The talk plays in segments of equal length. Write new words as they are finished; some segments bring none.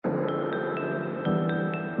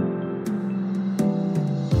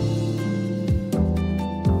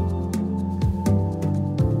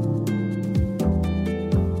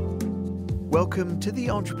Welcome to The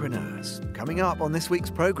Entrepreneurs. Coming up on this week's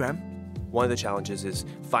programme. One of the challenges is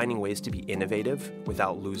finding ways to be innovative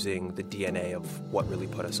without losing the DNA of what really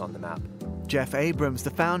put us on the map. Jeff Abrams, the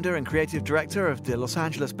founder and creative director of the Los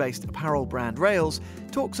Angeles-based apparel brand Rails,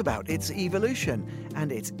 talks about its evolution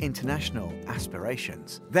and its international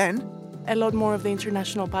aspirations. Then, a lot more of the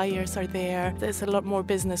international buyers are there. There's a lot more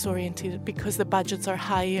business oriented because the budgets are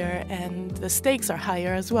higher and the stakes are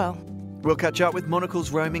higher as well. we'll catch up with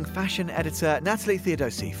Monocle's roaming fashion editor Natalie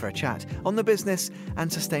Theodosi for a chat on the business and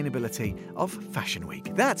sustainability of Fashion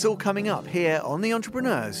Week. That's all coming up here on The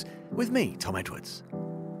Entrepreneurs with me, Tom Edwards.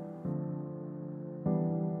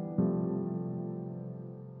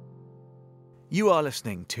 You are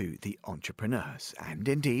listening to The Entrepreneurs, and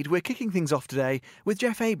indeed we're kicking things off today with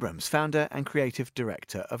Jeff Abrams, founder and creative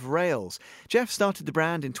director of Rails. Jeff started the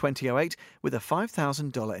brand in 2008 with a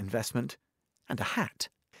 $5,000 investment and a hat.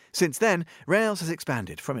 Since then, Rails has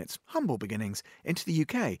expanded from its humble beginnings into the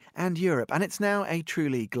UK and Europe, and it's now a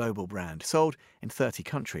truly global brand, sold in 30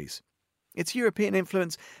 countries. Its European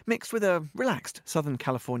influence, mixed with a relaxed Southern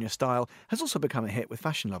California style, has also become a hit with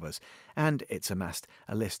fashion lovers, and it's amassed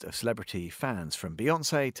a list of celebrity fans from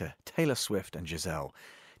Beyoncé to Taylor Swift and Giselle.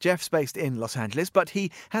 Jeff's based in Los Angeles, but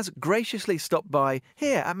he has graciously stopped by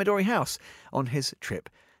here at Midori House on his trip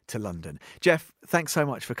to London. Jeff, thanks so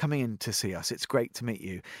much for coming in to see us. It's great to meet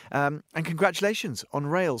you. And congratulations on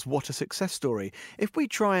Rails. What a success story. If we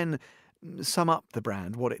try and sum up the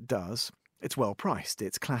brand, what it does, it's well priced,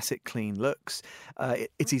 it's classic, clean looks,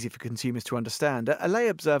 it's easy for consumers to understand. A lay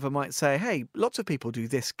observer might say, hey, lots of people do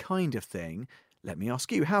this kind of thing. Let me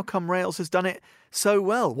ask you, how come Rails has done it so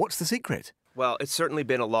well? What's the secret? Well, it's certainly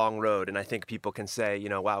been a long road, and I think people can say,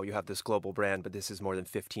 wow, you have this global brand, but this is more than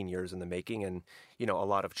 15 years in the making, and, a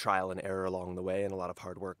lot of trial and error along the way and a lot of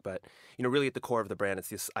hard work. But, really at the core of the brand, it's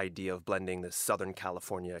this idea of blending this Southern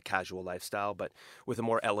California casual lifestyle, but with a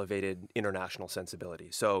more elevated international sensibility.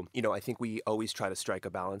 So, I think we always try to strike a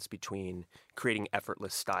balance between creating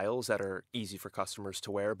effortless styles that are easy for customers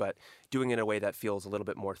to wear, but doing it in a way that feels a little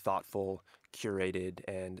bit more thoughtful, curated,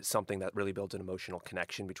 and something that really builds an emotional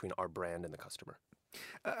connection between our brand and the customer.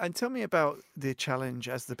 And tell me about the challenge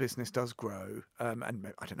as the business does grow,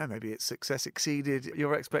 and I don't know, maybe its success exceeded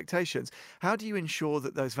your expectations. How do you ensure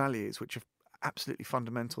that those values, which are absolutely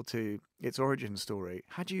fundamental to its origin story,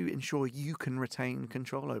 how do you ensure you can retain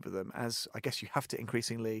control over them, as I guess you have to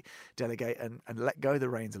increasingly delegate and let go the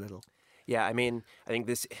reins a little? Yeah, I think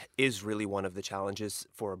this is really one of the challenges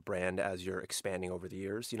for a brand as you're expanding over the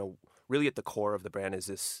years. Really at the core of the brand is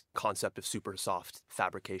this concept of super soft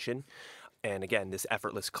fabrication. And again, this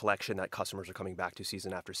effortless collection that customers are coming back to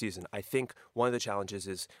season after season. I think one of the challenges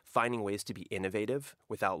is finding ways to be innovative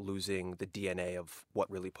without losing the DNA of what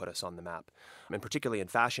really put us on the map. And particularly in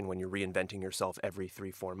fashion, when you're reinventing yourself every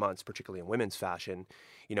 3-4 months, particularly in women's fashion,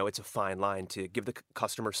 it's a fine line to give the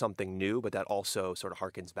customer something new, but that also sort of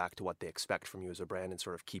harkens back to what they expect from you as a brand and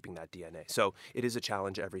sort of keeping that DNA. So it is a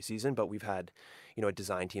challenge every season, but we've had, a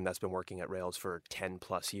design team that's been working at Rails for 10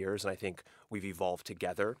 plus years. And I think we've evolved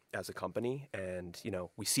together as a company. And,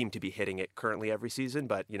 we seem to be hitting it currently every season,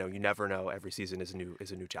 but, you never know. Every season is a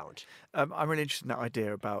new challenge. I'm really interested in that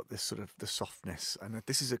idea about this sort of the softness. And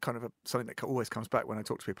this is a kind of something that always comes back when I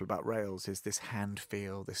talk to people about Rails, is this hand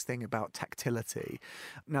feel, this thing about tactility.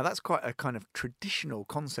 Now, that's quite a kind of traditional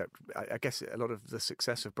concept. I guess a lot of the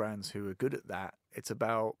success of brands who are good at that, it's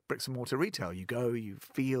about bricks and mortar retail. You go, you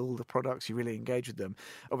feel the products, you really engage with them.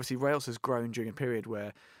 Obviously, Rails has grown during a period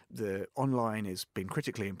where the online has been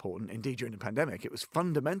critically important. Indeed, during the pandemic, it was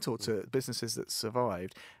fundamental to businesses that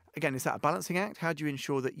survived. Again, is that a balancing act? How do you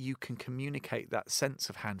ensure that you can communicate that sense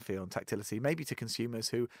of hand feel and tactility, maybe to consumers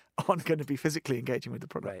who aren't going to be physically engaging with the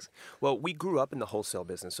products? Right. Well, we grew up in the wholesale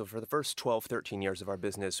business. So for the first 12, 13 years of our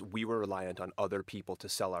business, we were reliant on other people to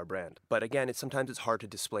sell our brand. But again, sometimes it's hard to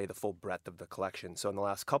display the full breadth of the collection. So in the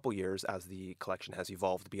last couple years, as the collection has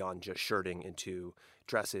evolved beyond just shirting into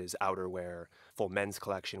dresses, outerwear, full men's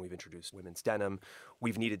collection, we've introduced women's denim.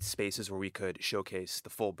 We've needed spaces where we could showcase the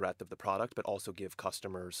full breadth of the product, but also give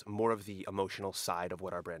customers more of the emotional side of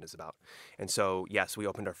what our brand is about. And so, yes, we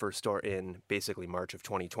opened our first store in basically March of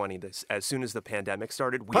 2020. As soon as the pandemic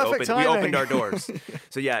started, we opened our doors.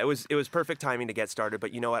 So yeah, it was perfect timing to get started.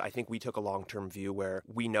 But you know what? I think we took a long-term view where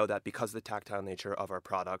we know that because of the tactile nature of our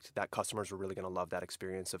product, that customers were really going to love that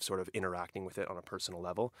experience of sort of interacting with it on a personal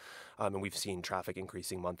level. And we've seen traffic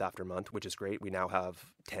increasing month after month, which is great. We now have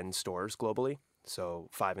 10 stores globally. So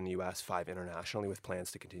 5 in the US, 5 internationally, with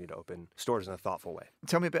plans to continue to open stores in a thoughtful way.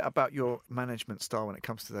 Tell me a bit about your management style when it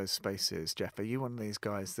comes to those spaces, Jeff. Are you one of these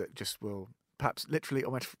guys that just will perhaps literally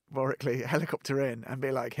or metaphorically helicopter in and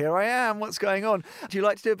be like, here I am, what's going on? Do you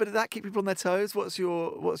like to do a bit of that, keep people on their toes? What's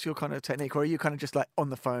your kind of technique? Or are you kind of just like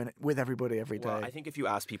on the phone with everybody every day? Well, I think if you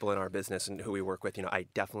ask people in our business and who we work with, I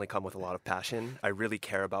definitely come with a lot of passion. I really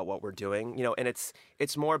care about what we're doing, and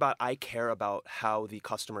it's more about I care about how the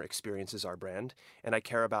customer experiences our brand, and I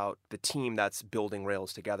care about the team that's building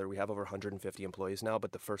Rails together. We have over 150 employees now,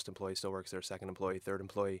 but the first employee still works there, second employee, third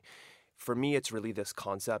employee. For me, it's really this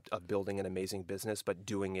concept of building an amazing business, but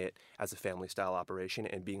doing it as a family-style operation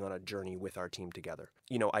and being on a journey with our team together.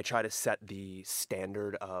 I try to set the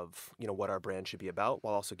standard of, what our brand should be about,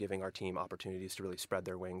 while also giving our team opportunities to really spread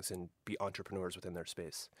their wings and be entrepreneurs within their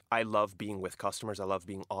space. I love being with customers. I love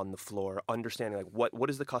being on the floor, understanding what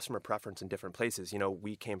is the customer preference in different places.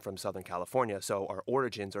 We came from Southern California, so our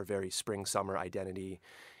origins are very spring-summer identity.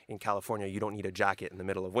 In California, you don't need a jacket in the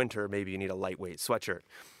middle of winter. Maybe you need a lightweight sweatshirt.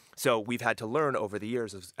 So we've had to learn over the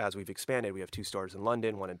years as we've expanded. We have 2 stores in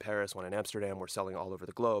London, 1 in Paris, 1 in Amsterdam. We're selling all over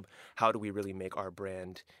the globe. How do we really make our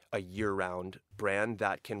brand a year-round brand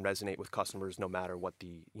that can resonate with customers no matter what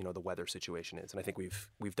the weather situation is? And I think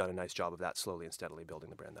we've done a nice job of that, slowly and steadily building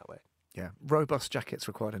the brand that way. Yeah, robust jackets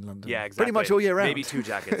required in London. Yeah, exactly. Pretty much all year round. Maybe 2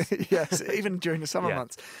 jackets. Yes, even during the summer Yeah.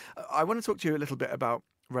 months. I want to talk to you a little bit about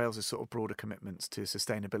Rails' sort of broader commitments to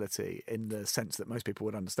sustainability in the sense that most people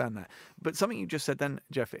would understand that. But something you just said then,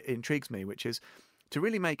 Jeff, intrigues me, which is to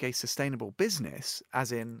really make a sustainable business,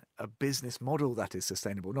 as in a business model that is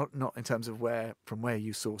sustainable, not in terms of from where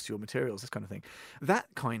you source your materials, this kind of thing. That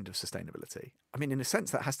kind of sustainability, I mean, in a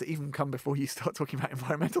sense, that has to even come before you start talking about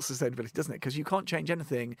environmental sustainability, doesn't it? Because you can't change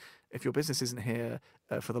anything if your business isn't here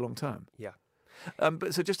for the long term. Yeah.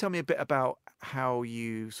 But so just tell me a bit about how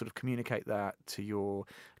you sort of communicate that to your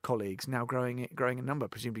colleagues now growing in number.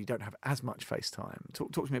 Presumably you don't have as much face time.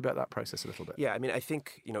 Talk to me about that process a little bit. Yeah, I mean, I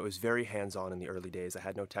think, it was very hands-on in the early days. I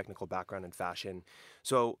had no technical background in fashion.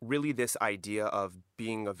 So really this idea of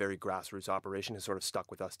being a very grassroots operation has sort of stuck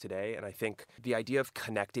with us today. And I think the idea of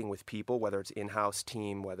connecting with people, whether it's in-house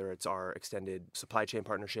team, whether it's our extended supply chain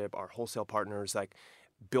partnership, our wholesale partners,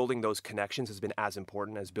 building those connections has been as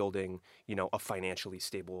important as building, a financially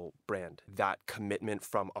stable brand. That commitment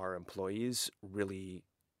from our employees really,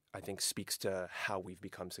 I think, speaks to how we've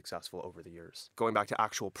become successful over the years. Going back to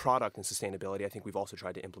actual product and sustainability, I think we've also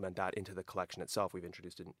tried to implement that into the collection itself. We've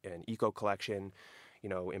introduced an eco collection,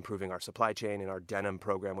 improving our supply chain. In our denim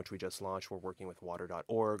program, which we just launched, we're working with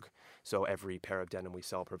water.org. So every pair of denim we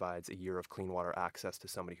sell provides a year of clean water access to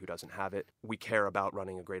somebody who doesn't have it. We care about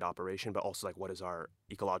running a great operation, but also what is our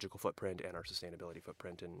ecological footprint and our sustainability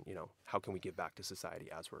footprint, and how can we give back to society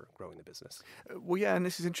as we're growing the business? Well, yeah, and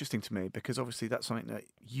this is interesting to me because obviously that's something that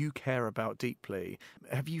you care about deeply.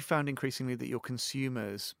 Have you found increasingly that your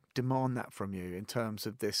consumers demand that from you in terms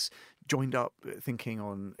of this joined up thinking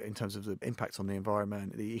in terms of the impact on the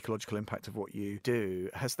environment, the ecological impact of what you do?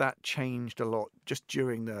 Has that changed a lot just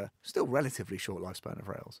during the still relatively short lifespan of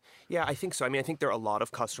Rails? Yeah, I think so. I mean, I think there are a lot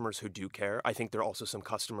of customers who do care. I think there are also some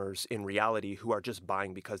customers in reality who are just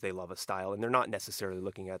buying because they love a style and they're not necessarily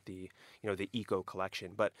looking at the eco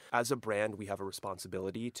collection. But as a brand, we have a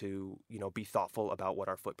responsibility to, be thoughtful about what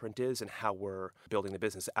our footprint is and how we're building the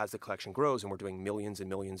business. As the collection grows and we're doing millions and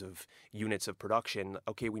millions of units of production,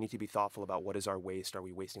 okay, we need to be thoughtful about what is our waste. Are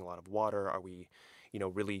we wasting a lot of water? Are we,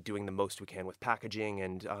 really doing the most we can with packaging?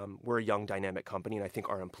 And we're a young, dynamic company, and I think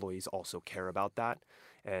our employees also care about that.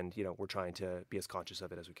 And, we're trying to be as conscious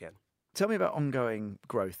of it as we can. Tell me about ongoing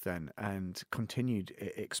growth then and continued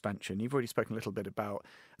expansion. You've already spoken a little bit about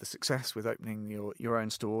the success with opening your own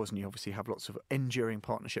stores, and you obviously have lots of enduring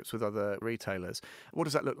partnerships with other retailers. What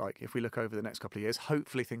does that look like if we look over the next couple of years?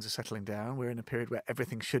 Hopefully things are settling down. We're in a period where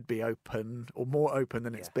everything should be open or more open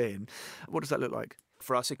than it's been. What does that look like?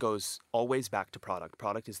 For us, it goes always back to product.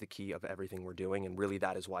 Product is the key of everything we're doing, and really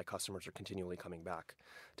that is why customers are continually coming back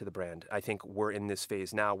to the brand. I think we're in this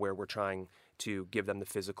phase now where we're trying to give them the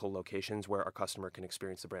physical locations where our customer can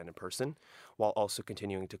experience the brand in person, while also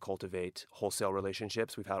continuing to cultivate wholesale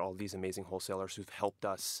relationships. We've had all these amazing wholesalers who've helped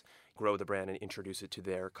us grow the brand and introduce it to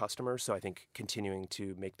their customers. So I think continuing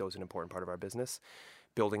to make those an important part of our business.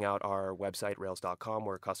 Building out our website, rails.com,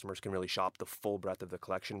 where customers can really shop the full breadth of the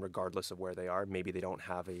collection regardless of where they are. Maybe they don't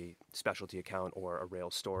have a specialty account or a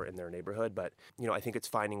Rails store in their neighborhood, but I think it's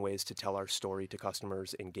finding ways to tell our story to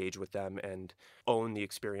customers, engage with them, and own the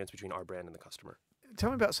experience between our brand and the customer. Tell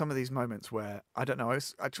me about some of these moments where, I don't know,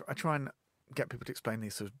 I try and get people to explain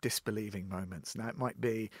these sort of disbelieving moments. Now, it might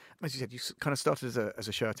be, as you said, you kind of started as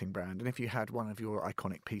a shirting brand, and if you had one of your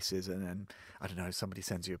iconic pieces and then, I don't know, somebody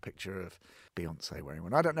sends you a picture of Beyonce wearing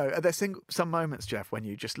one. I don't know. Are there some moments, Jeff, when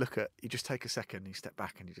you just take a second, you step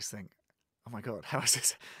back and you just think, my God, how has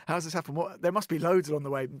this happened? There must be loads along the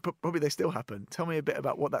way. Probably they still happen. Tell me a bit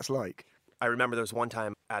about what that's like. I remember there was one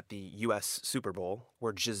time at the U.S. Super Bowl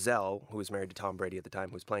where Giselle, who was married to Tom Brady at the time,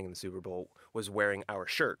 who was playing in the Super Bowl, was wearing our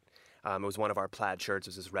shirt. It was one of our plaid shirts. It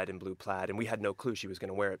was this red and blue plaid, and we had no clue she was going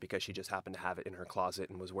to wear it because she just happened to have it in her closet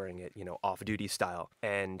and was wearing it, off-duty style.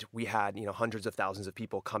 And we had, hundreds of thousands of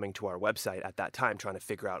people coming to our website at that time trying to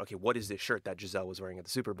figure out, okay, what is this shirt that Giselle was wearing at the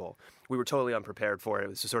Super Bowl? We were totally unprepared for it. It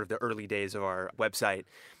was sort of the early days of our website,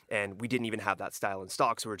 and we didn't even have that style in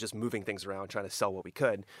stock, so we were just moving things around, trying to sell what we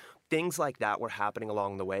could. Things like that were happening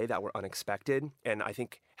along the way that were unexpected, and I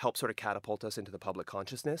think helped sort of catapult us into the public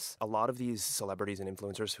consciousness. A lot of these celebrities and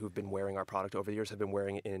influencers who've been wearing our product over the years have been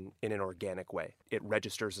wearing it in an organic way. It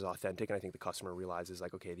registers as authentic, and I think the customer realizes,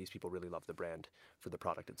 like, okay, these people really love the brand for the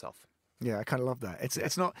product itself. Yeah, I kind of love that.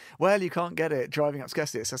 It's not, well, you can't get it driving up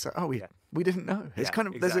scarcity. It's just like, we didn't know. It's kind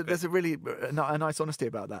of, exactly. there's a really a nice honesty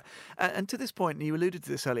about that. And to this point, you alluded to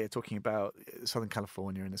this earlier, talking about Southern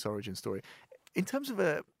California and this origin story. In terms of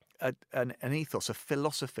an ethos, a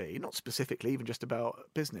philosophy, not specifically even just about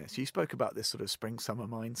business, you spoke about this sort of spring-summer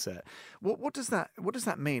mindset. What does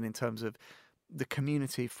that mean in terms of the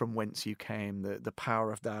community from whence you came, the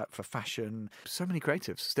power of that for fashion? So many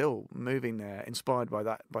creatives still moving there, inspired by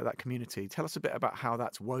that community. Tell us a bit about how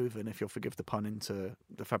that's woven, if you'll forgive the pun, into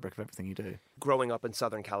the fabric of everything you do. Growing up in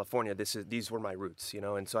Southern California, these were my roots,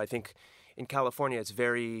 and so I think in California it's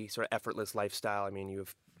very sort of effortless lifestyle. I mean, you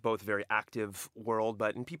have both very active world,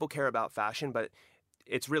 and people care about fashion, but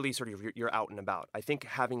it's really sort of you're out and about. I think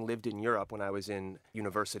having lived in Europe when I was in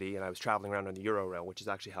university and I was traveling around on the Eurorail, which is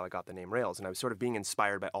actually how I got the name Rails, and I was sort of being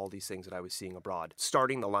inspired by all these things that I was seeing abroad.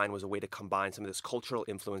 Starting the line was a way to combine some of this cultural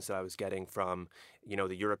influence that I was getting from,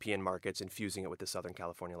 the European markets and fusing it with the Southern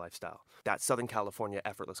California lifestyle. That Southern California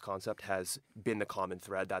effortless concept has been the common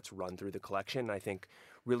thread that's run through the collection, and I think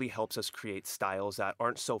really helps us create styles that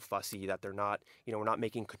aren't so fussy, that they're not, we're not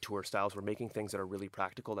making couture styles. We're making things that are really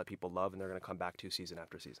practical that people love and they're going to come back to season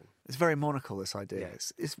after season. It's very monocle, this idea.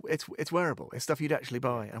 Yeah. It's wearable. It's stuff you'd actually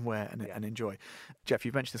buy and wear and enjoy. Jeff,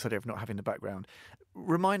 you've mentioned this idea of not having the background.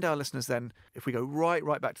 Remind our listeners then, if we go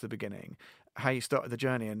right back to the beginning, how you started the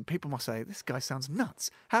journey, and people must say, this guy sounds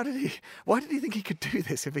nuts. Why did he think he could do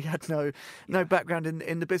this if he had no background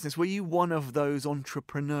in the business? Were you one of those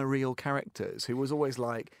entrepreneurial characters who was always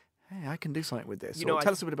like, hey, I can do something with this? Tell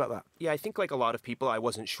us a bit about that. Yeah, I think like a lot of people, I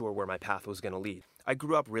wasn't sure where my path was going to lead. I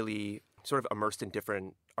grew up really sort of immersed in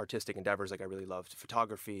different artistic endeavors. Like I really loved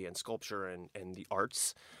photography and sculpture and the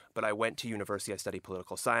arts. But I went to university, I studied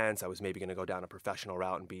political science. I was maybe going to go down a professional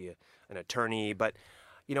route and be an attorney. But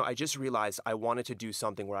I just realized I wanted to do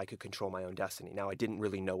something where I could control my own destiny. Now, I didn't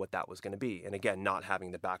really know what that was going to be. And again, not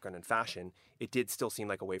having the background in fashion, it did still seem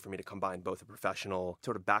like a way for me to combine both a professional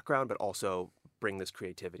sort of background, but also bring this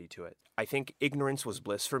creativity to it. I think ignorance was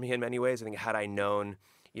bliss for me in many ways. I think had I known,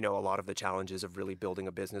 a lot of the challenges of really building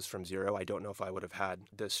a business from zero, I don't know if I would have had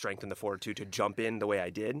the strength and the fortitude to jump in the way I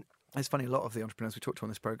did. It's funny, a lot of the entrepreneurs we talk to on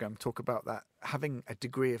this program talk about that, having a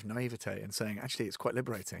degree of naivete and saying, actually, it's quite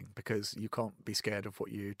liberating because you can't be scared of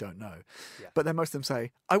what you don't know. Yeah. But then most of them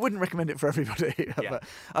say, I wouldn't recommend it for everybody. Yeah. But,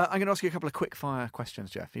 I'm going to ask you a couple of quick fire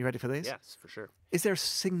questions, Jeff. Are you ready for these? Yes, for sure. Is there a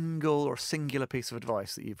single or singular piece of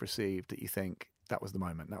advice that you've received that you think, that was the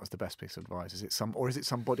moment, that was the best piece of advice? Is it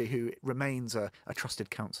somebody who remains a trusted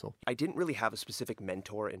counsel? I didn't really have a specific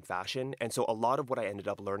mentor in fashion, and so a lot of what I ended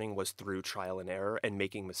up learning was through trial and error and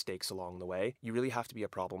making mistakes along the way. You really have to be a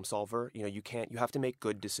problem solver. You have to make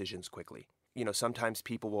good decisions quickly. Sometimes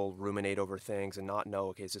people will ruminate over things and not know,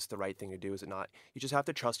 okay, is this the right thing to do? Is it not? You just have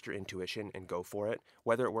to trust your intuition and go for it.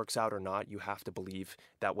 Whether it works out or not, you have to believe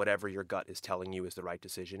that whatever your gut is telling you is the right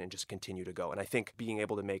decision and just continue to go. And I think being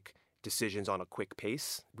able to make decisions on a quick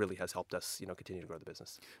pace really has helped us, continue to grow the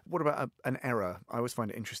business. What about an error? I always find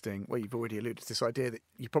it interesting. Well, you've already alluded to this idea that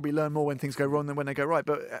you probably learn more when things go wrong than when they go right.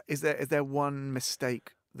 But is there one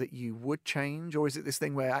mistake that you would change, or is it this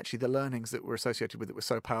thing where actually the learnings that were associated with it were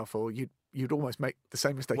so powerful you'd almost make the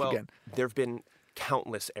same mistake again? There have been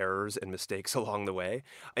countless errors and mistakes along the way,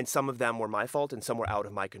 and some of them were my fault and some were out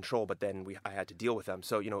of my control, but then I had to deal with them.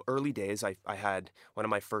 So early days, I had one of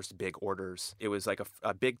my first big orders. It was like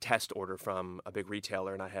a big test order from a big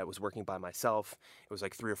retailer, and I was working by myself. It was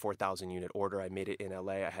like 3,000 or 4,000 unit order. I made it in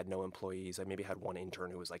LA. I had no employees. I maybe had one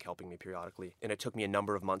intern who was like helping me periodically, and it took me a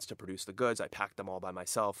number of months to produce the goods. I packed them all by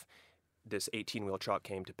myself. this 18-wheel truck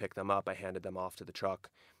came to pick them up. I handed them off to the truck.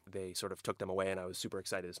 They sort of took them away, and I was super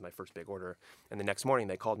excited. This is my first big order. And the next morning,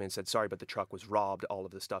 they called me and said, sorry, but the truck was robbed. All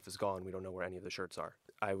of the stuff is gone. We don't know where any of the shirts are.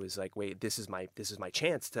 I was like, wait, this is my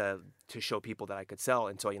chance to show people that I could sell.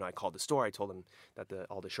 And so, I called the store. I told them that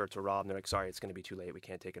all the shirts were robbed. And they're like, sorry, it's going to be too late. We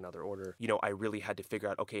can't take another order. I really had to figure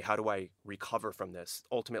out, okay, how do I recover from this?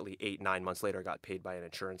 Ultimately, 8-9 months later, I got paid by an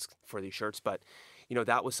insurance for these shirts. But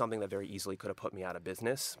that was something that very easily could have put me out of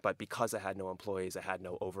business. But because I had no employees, I had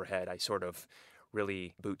no overhead, I sort of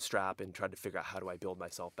really bootstrap and tried to figure out how do I build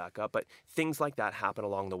myself back up. But things like that happen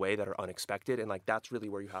along the way that are unexpected. And that's really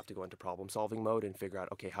where you have to go into problem solving mode and figure out,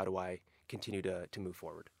 okay, how do I continue to move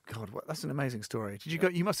forward? God, that's an amazing story. Did you go?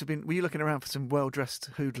 You must have been. Were you looking around for some well-dressed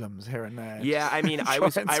hoodlums here and there? Yeah, I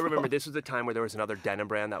remember this was a time where there was another denim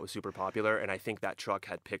brand that was super popular, and I think that truck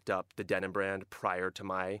had picked up the denim brand prior to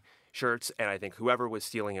my shirts, and I think whoever was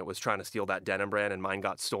stealing it was trying to steal that denim brand, and mine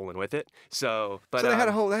got stolen with it. So they had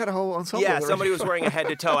a whole ensemble. Yeah, somebody was wearing a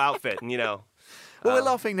head-to-toe outfit, and Well, we're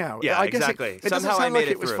laughing now. Yeah, I guess exactly. It doesn't Somehow sound I made like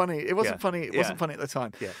it it was through. funny. It wasn't Yeah. funny. It wasn't funny at the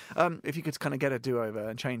time. Yeah. If you could kind of get a do-over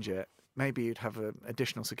and change it, maybe you'd have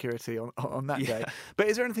additional security on that day. But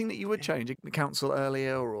is there anything that you would change? Counsel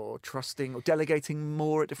earlier, or trusting, or delegating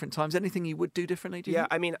more at different times? Anything you would do differently? Do you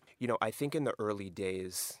think? I think in the early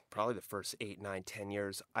days, probably the first 8, 9, 10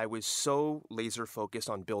 years, I was so laser focused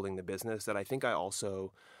on building the business that I think I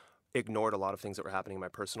also ignored a lot of things that were happening in my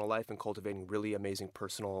personal life and cultivating really amazing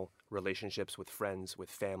personal relationships with friends, with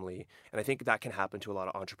family. And I think that can happen to a lot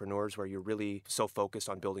of entrepreneurs where you're really so focused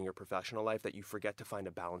on building your professional life that you forget to find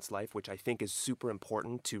a balanced life, which I think is super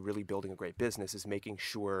important to really building a great business, is making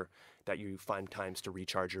sure that you find times to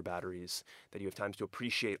recharge your batteries, that you have times to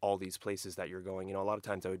appreciate all these places that you're going. A lot of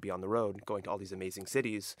times I would be on the road going to all these amazing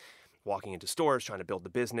cities, walking into stores, trying to build the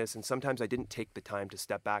business. And sometimes I didn't take the time to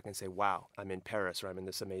step back and say, wow, I'm in Paris, or I'm in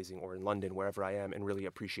this amazing, or in London, wherever I am, and really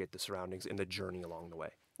appreciate the surroundings and the journey along the way.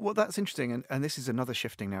 Well, that's interesting. And this is another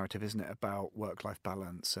shifting narrative, isn't it, about work-life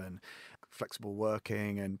balance and flexible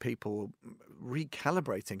working and people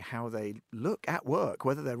recalibrating how they look at work,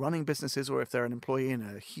 whether they're running businesses or if they're an employee in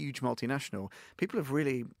a huge multinational. People have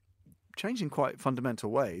really changed in quite fundamental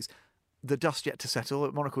ways. The dust yet to settle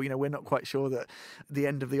at Monocle. We're not quite sure that the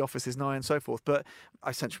end of the office is nigh and so forth. But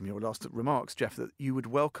I sense from your last remarks, Jeff, that you would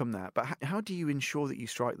welcome that. But how do you ensure that you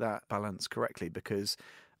strike that balance correctly? Because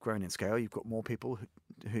growing in scale, you've got more people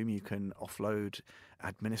whom you can offload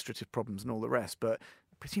administrative problems and all the rest. But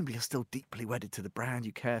presumably you're still deeply wedded to the brand.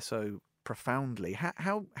 You care so profoundly.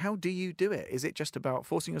 How do you do it? Is it just about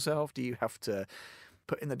forcing yourself? Do you have to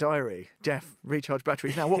put in the diary, Jeff, recharge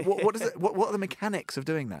batteries now? What is it? What are the mechanics of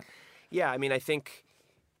doing that? Yeah, I think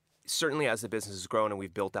certainly as the business has grown and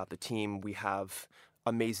we've built out the team, we have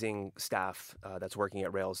amazing staff that's working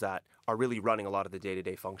at Rails that are really running a lot of the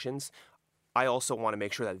day-to-day functions. I also want to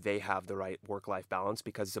make sure that they have the right work-life balance,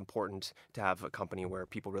 because it's important to have a company where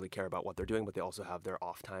people really care about what they're doing, but they also have their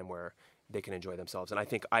off time where they can enjoy themselves. And I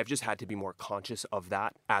think I've just had to be more conscious of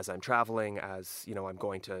that as I'm traveling, as I'm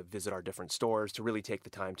going to visit our different stores, to really take the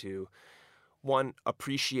time to, one,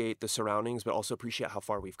 appreciate the surroundings, but also appreciate how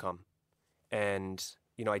far we've come. And,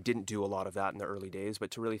 I didn't do a lot of that in the early days,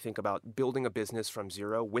 but to really think about building a business from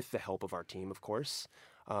zero with the help of our team, of course.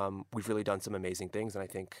 We've really done some amazing things. And I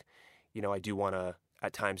think, I do want to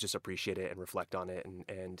at times just appreciate it and reflect on it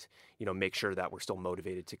and make sure that we're still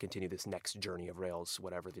motivated to continue this next journey of Rails,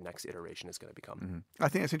 whatever the next iteration is going to become. Mm-hmm. I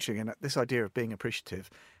think that's interesting. And this idea of being appreciative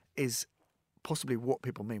is possibly what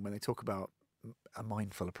people mean when they talk about a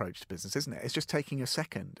mindful approach to business, isn't it? It's just taking a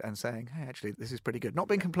second and saying, hey, actually, this is pretty good. Not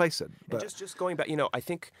being complacent. But just going back, I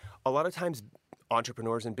think a lot of times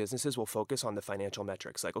entrepreneurs and businesses will focus on the financial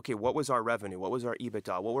metrics. Like, okay, what was our revenue? What was our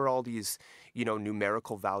EBITDA? What were all these,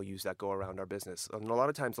 numerical values that go around our business? And a lot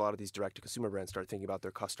of times, a lot of these direct-to-consumer brands start thinking about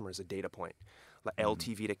their customer as a data point, like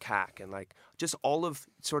LTV to CAC, and like just all of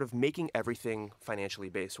sort of making everything financially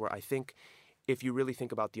based, where I think if you really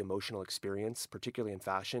think about the emotional experience, particularly in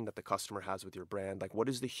fashion, that the customer has with your brand, like what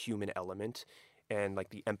is the human element and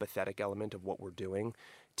like the empathetic element of what we're doing,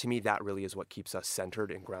 to me, that really is what keeps us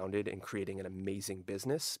centered and grounded in creating an amazing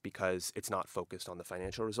business, because it's not focused on the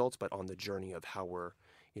financial results, but on the journey of how we're,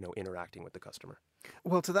 interacting with the customer.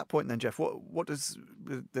 Well, to that point then, Jeff, what does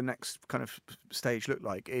the next kind of stage look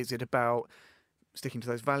like? Is it about sticking to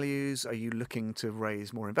those values? Are you looking to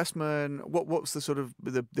raise more investment? What's the sort of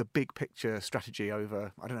the big picture strategy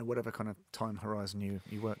over, I don't know, whatever kind of time horizon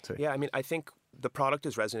you work to? Yeah, I think The product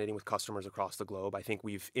is resonating with customers across the globe. I think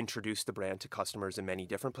we've introduced the brand to customers in many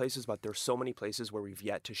different places, but there's so many places where we've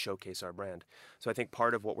yet to showcase our brand. So I think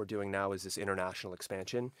part of what we're doing now is this international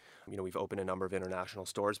expansion. We've opened a number of international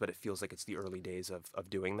stores, but it feels like it's the early days of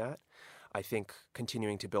doing that. I think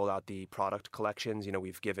continuing to build out the product collections,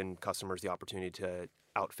 we've given customers the opportunity to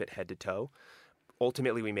outfit head to toe.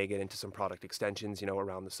 Ultimately, we may get into some product extensions,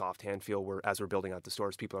 around the soft hand feel where as we're building out the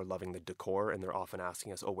stores, people are loving the decor and they're often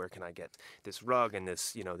asking us, where can I get this rug and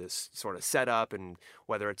this, this sort of setup, and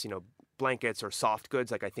whether it's, blankets or soft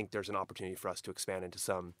goods, I think there's an opportunity for us to expand into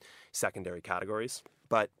some secondary categories.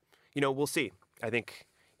 But, we'll see. I think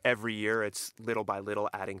every year it's little by little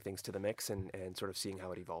adding things to the mix and sort of seeing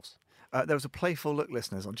how it evolves. There was a playful look,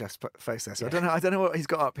 listeners, on Jeff's face there. So I don't know what he's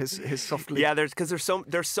got up his softly. Yeah, there's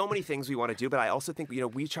so many things we want to do, but I also think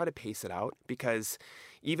we try to pace it out, because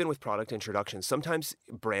even with product introductions, sometimes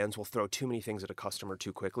brands will throw too many things at a customer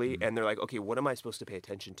too quickly, and they're like, okay, what am I supposed to pay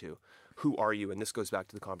attention to? Who are you? And this goes back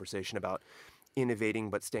to the conversation about innovating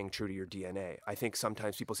but staying true to your DNA. I think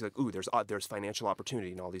sometimes people say there's financial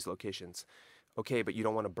opportunity in all these locations. Okay, but you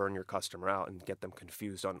don't want to burn your customer out and get them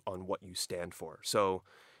confused on what you stand for. So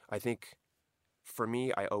I think for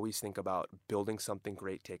me, I always think about building something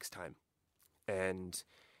great takes time. And,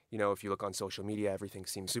 if you look on social media, everything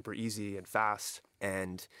seems super easy and fast.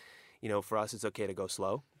 And, for us, it's okay to go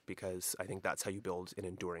slow, because I think that's how you build an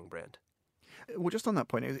enduring brand. Well, just on that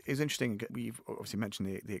point, it's interesting. We've obviously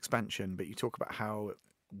mentioned the expansion, but you talk about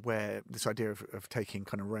where this idea of taking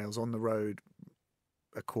kind of Rails on the road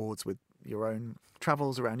accords with your own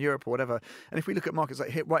travels around Europe or whatever. And if we look at markets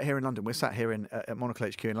like right here in London, we're sat here at Monocle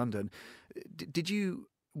HQ in London.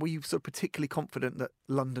 Were you sort of particularly confident that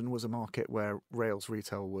London was a market where Rails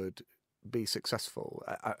retail would be successful?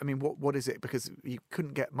 I mean, what is it? Because you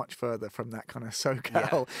couldn't get much further from that kind of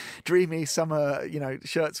SoCal, dreamy summer,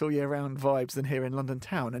 shirts all year round vibes than here in London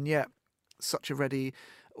town. And yet such a ready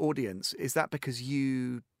audience. Is that because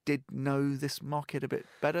you did know this market a bit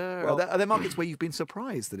better? Well, are there markets where you've been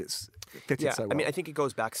surprised that it's fitted so well? I mean, I think it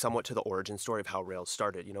goes back somewhat to the origin story of how Rails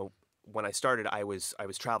started. When I started, I was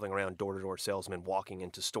traveling around door-to-door salesman, walking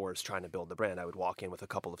into stores trying to build the brand. I would walk in with a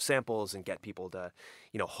couple of samples and get people to,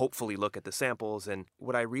 hopefully look at the samples. And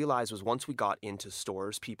what I realized was once we got into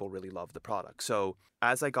stores, people really loved the product. So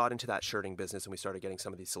as I got into that shirting business and we started getting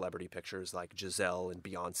some of these celebrity pictures like Giselle and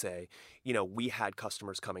Beyonce, we had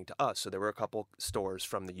customers coming to us. So there were a couple stores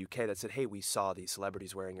from the UK that said, hey, we saw these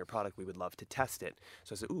celebrities wearing your product. We would love to test it.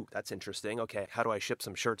 So I said, ooh, that's interesting. Okay, how do I ship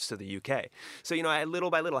some shirts to the UK? So, I little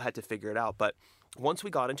by little had to figure it out. But once we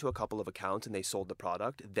got into a couple of accounts and they sold the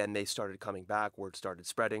product, then they started coming back, word started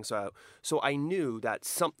spreading. So I knew that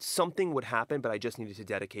something would happen, but I just needed to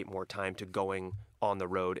dedicate more time to going on the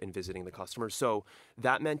road and visiting the customers. So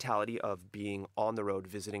that mentality of being on the road,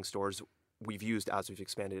 visiting stores, we've used as we've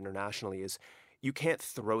expanded internationally is you can't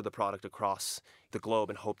throw the product across the globe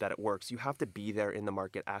and hope that it works. You have to be there in the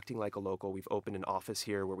market, acting like a local. We've opened an office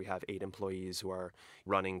here where we have 8 employees who are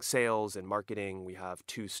running sales and marketing. We have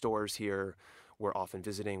 2 stores here. We're often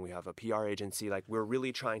visiting. We have a PR agency. We're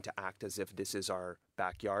really trying to act as if this is our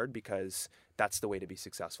backyard, because that's the way to be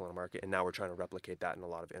successful in a market. And now we're trying to replicate that in a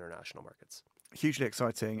lot of international markets. Hugely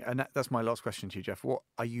exciting. And that's my last question to you, Jeff. What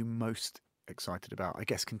are you most excited about? I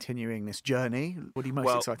guess continuing this journey. What are you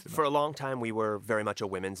most excited about? For a long time, we were very much a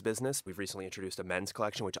women's business. We've recently introduced a men's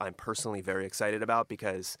collection, which I'm personally very excited about,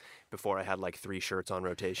 because before I had 3 shirts on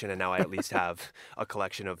rotation, and now I at least have a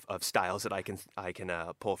collection of styles that I can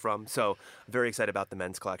pull from. So I'm very excited about the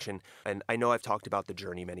men's collection. And I know I've talked about the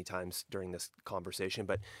journey many times during this conversation,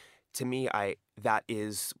 but to me, that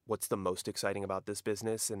is what's the most exciting about this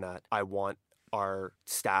business, and that I want our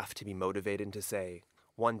staff to be motivated to say,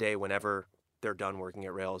 one day, whenever they're done working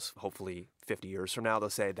at Rails, hopefully 50 years from now, they'll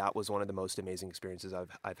say that was one of the most amazing experiences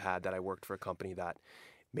I've had, that I worked for a company that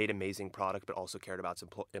made amazing product, but also cared about its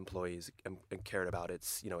employees and cared about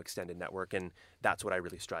its extended network. And that's what I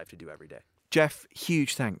really strive to do every day. Jeff,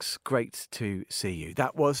 huge thanks. Great to see you.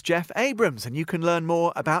 That was Jeff Abrams, and you can learn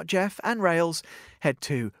more about Jeff and Rails. Head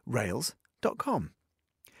to rails.com.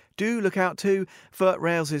 Do look out too for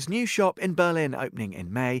Rails' new shop in Berlin opening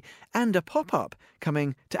in May, and a pop-up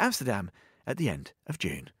coming to Amsterdam at the end of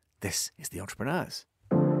June. This is The Entrepreneurs.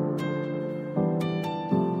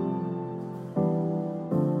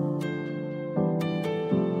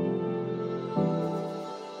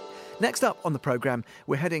 Next up on the programme,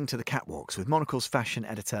 we're heading to the catwalks with Monocle's fashion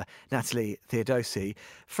editor, Natalie Theodosi.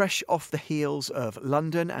 Fresh off the heels of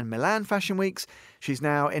London and Milan fashion weeks, she's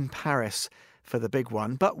now in Paris for the big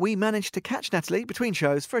one, but we managed to catch Natalie between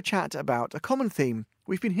shows for a chat about a common theme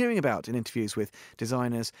we've been hearing about in interviews with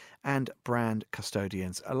designers and brand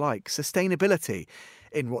custodians alike: sustainability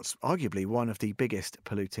in what's arguably one of the biggest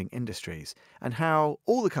polluting industries, and how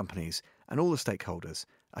all the companies and all the stakeholders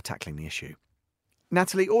are tackling the issue.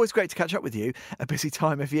 Natalie, always great to catch up with you. A busy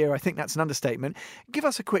time of year, I think that's an understatement. Give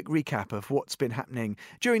us a quick recap of what's been happening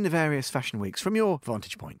during the various fashion weeks from your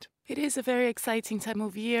vantage point. It is a very exciting time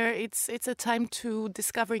of year. It's a time to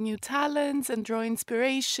discover new talents and draw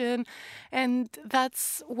inspiration. And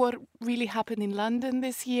that's what really happened in London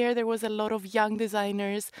this year. There was a lot of young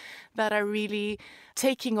designers that are really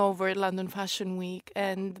taking over London Fashion Week.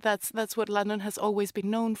 And that's what London has always been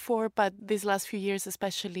known for. But these last few years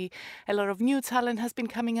especially, a lot of new talent has been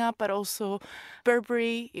coming up. But also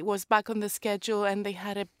Burberry, it was back on the schedule, and they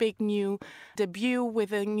had a big new debut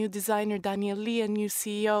with a new designer, Daniel Lee, a new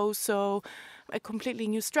CEO. So a completely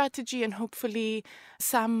new strategy and hopefully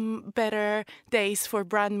some better days for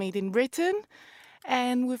brand made in Britain.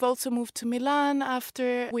 And we've also moved to Milan,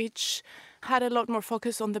 after which had a lot more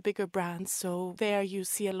focus on the bigger brands. So there you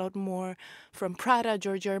see a lot more from Prada,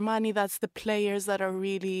 Giorgio Armani. That's the players that are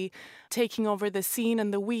really taking over the scene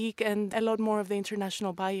and the week. And a lot more of the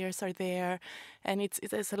international buyers are there. And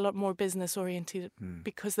it's a lot more business oriented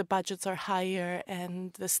because the budgets are higher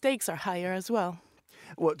and the stakes are higher as well.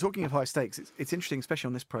 Well, talking of high stakes, it's interesting, especially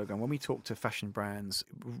on this programme, when we talk to fashion brands,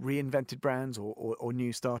 reinvented brands or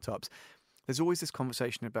new startups, there's always this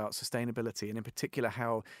conversation about sustainability, and in particular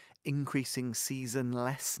how increasing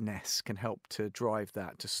seasonlessness can help to drive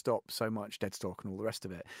that, to stop so much dead stock and all the rest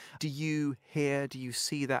of it. Do you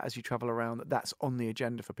see that as you travel around, that that's on the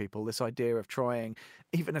agenda for people, this idea of trying,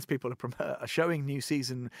 even as people are showing new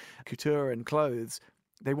season couture and clothes,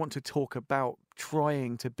 they want to talk about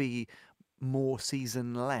trying to be more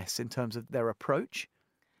seasonless in terms of their approach?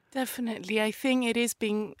 Definitely. I think it is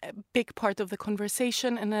being a big part of the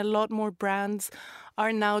conversation, and a lot more brands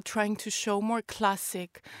are now trying to show more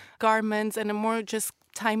classic garments and a more just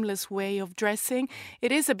timeless way of dressing.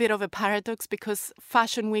 It is a bit of a paradox because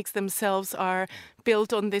fashion weeks themselves are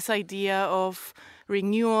built on this idea of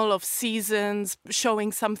renewal of seasons,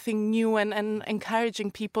 showing something new and encouraging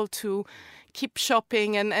people to keep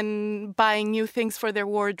shopping and buying new things for their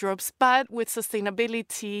wardrobes. But with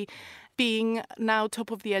sustainability being now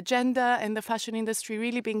top of the agenda and the fashion industry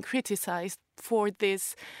really being criticized for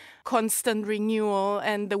this constant renewal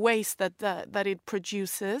and the waste that it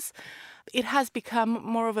produces, it has become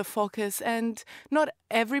more of a focus. And not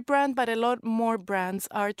every brand, but a lot more brands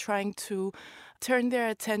are trying to turn their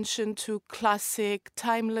attention to classic,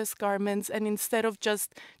 timeless garments, and instead of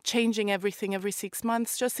just changing everything every 6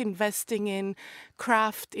 months, just investing in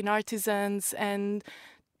craft, in artisans, and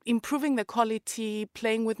improving the quality,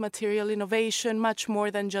 playing with material innovation, much more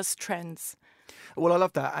than just trends. Well, I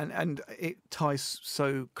love that, and it ties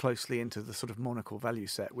so closely into the sort of monocle value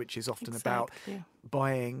set, which is often about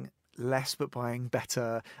buying less but buying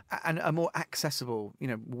better and a more accessible,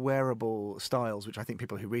 wearable styles, which I think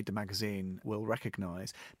people who read the magazine will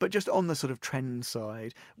recognise. But just on the sort of trend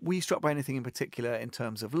side, were you struck by anything in particular in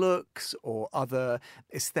terms of looks or other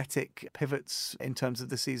aesthetic pivots in terms of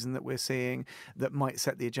the season that we're seeing that might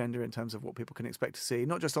set the agenda in terms of what people can expect to see,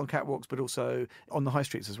 not just on catwalks but also on the high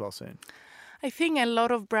streets as well soon? I think a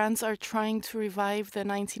lot of brands are trying to revive the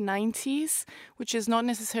 1990s, which is not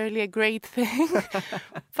necessarily a great thing,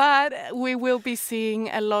 but we will be seeing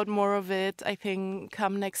a lot more of it, I think,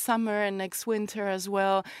 come next summer and next winter as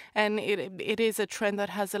well. And it is a trend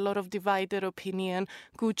that has a lot of divided opinion.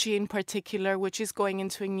 Gucci in particular, which is going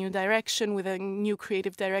into a new direction with a new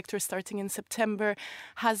creative director starting in September,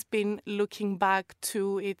 has been looking back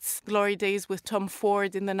to its glory days with Tom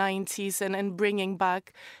Ford in the 90s and bringing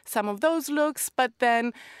back some of those looks. But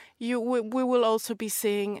then we will also be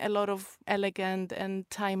seeing a lot of elegant and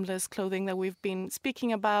timeless clothing that we've been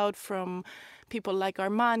speaking about from people like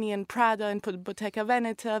Armani and Prada and Bottega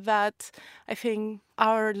Veneta, that I think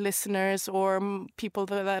our listeners or people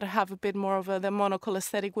that have a bit more of the monocle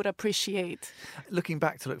aesthetic would appreciate. Looking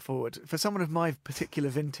back to look forward, for someone of my particular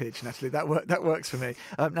vintage, Natalie, that works for me.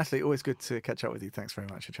 Natalie, always good to catch up with you. Thanks very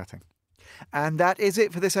much for chatting. And that is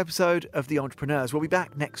it for this episode of The Entrepreneurs. We'll be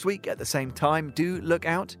back next week at the same time. Do look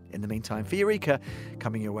out, in the meantime, for Eureka,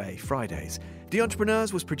 coming your way Fridays. The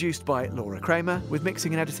Entrepreneurs was produced by Laura Kramer, with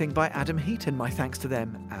mixing and editing by Adam Heaton. My thanks to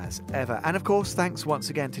them as ever. And of course, thanks once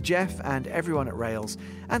again to Jeff and everyone at Rails,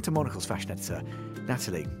 and to Monocle's fashion editor,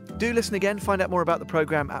 Natalie. Do listen again, find out more about the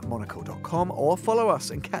programme at monocle.com, or follow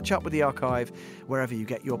us and catch up with the archive wherever you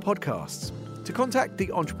get your podcasts. To contact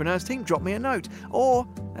the Entrepreneurs team, drop me a note, or,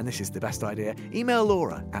 and this is the best idea, email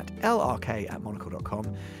Laura at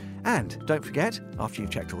lrk@monocle.com. And don't forget, after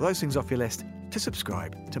you've checked all those things off your list, to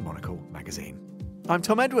subscribe to Monocle magazine. I'm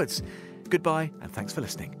Tom Edwards. Goodbye, and thanks for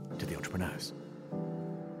listening to The Entrepreneurs.